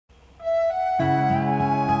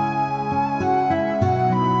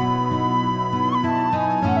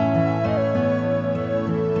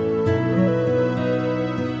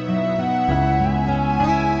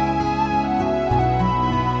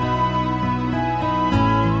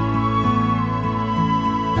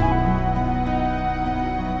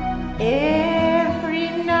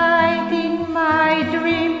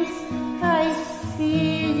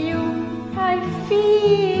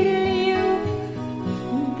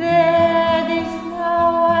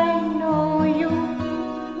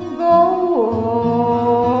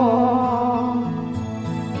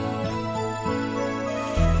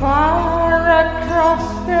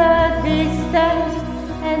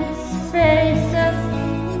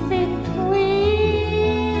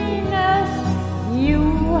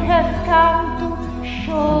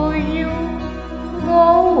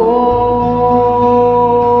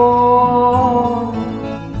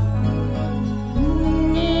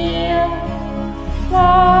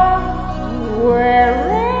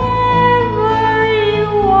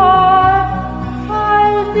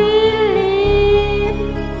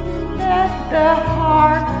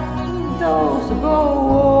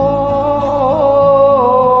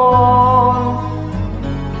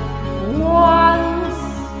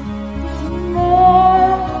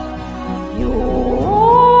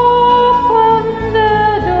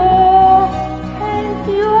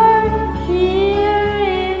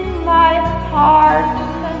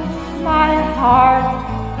heart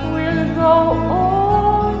will go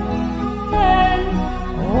on and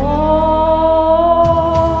on.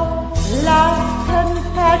 Love can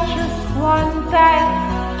touch us one time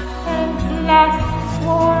and last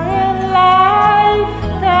for a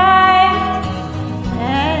lifetime,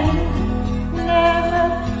 and never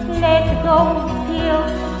let go till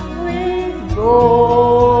we're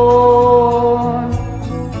gone.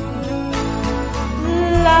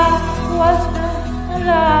 Love was the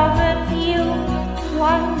love of you,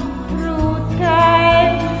 one true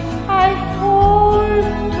time I fall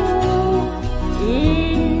to.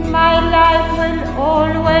 In my life will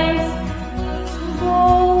always go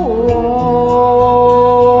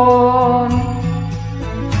on.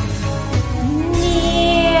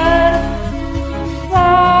 Near,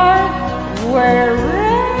 far, wherever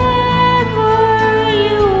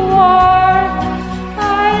you are,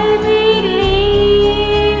 I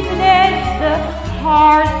believe that the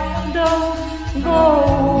heart don't go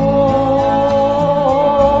on.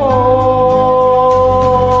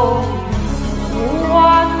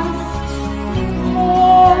 Once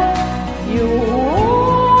more you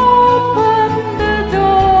open the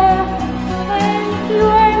door and you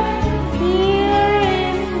are here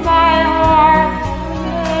in my heart,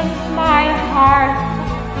 and my heart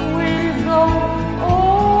will go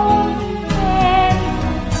on and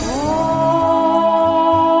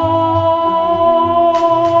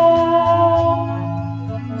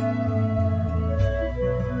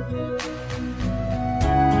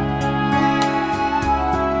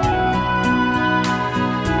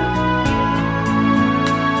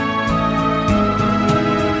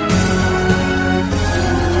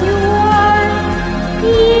you are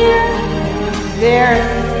here. There's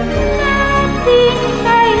nothing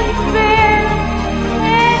I fear,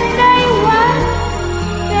 and I want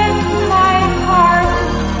that my heart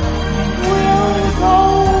will go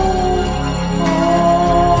on.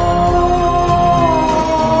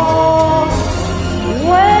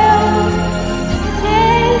 Well,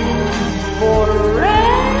 stay forever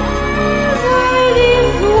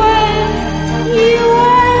this way. You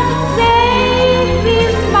are safe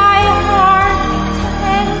in my heart,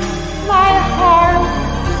 and my heart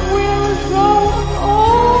will go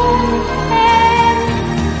on and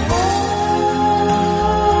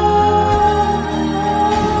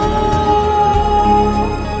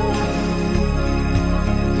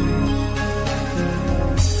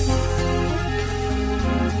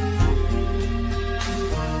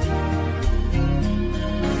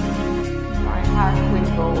my heart will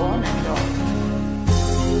go on and on.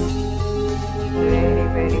 Very,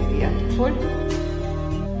 very beautiful.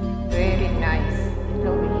 Very nice.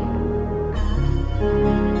 Over here.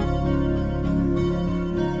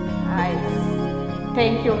 Nice.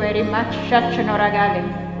 Thank you very much. Shacciano ragale.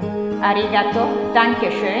 Arigato.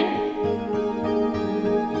 Dankeschön.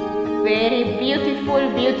 Very beautiful,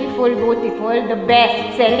 beautiful, beautiful. The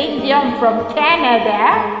best. Celine Dion from Canada.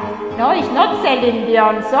 No, it's not Celine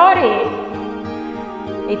Dion. Sorry.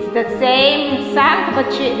 It's the same song,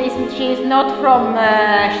 but she's not from.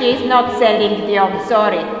 She's not Celine Dion.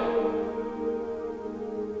 Sorry.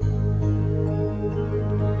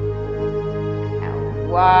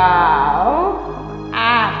 Wow.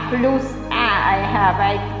 Plus I have.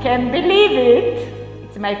 I can't believe it.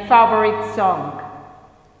 It's my favorite song.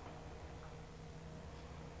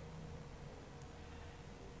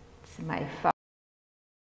 It's my favorite.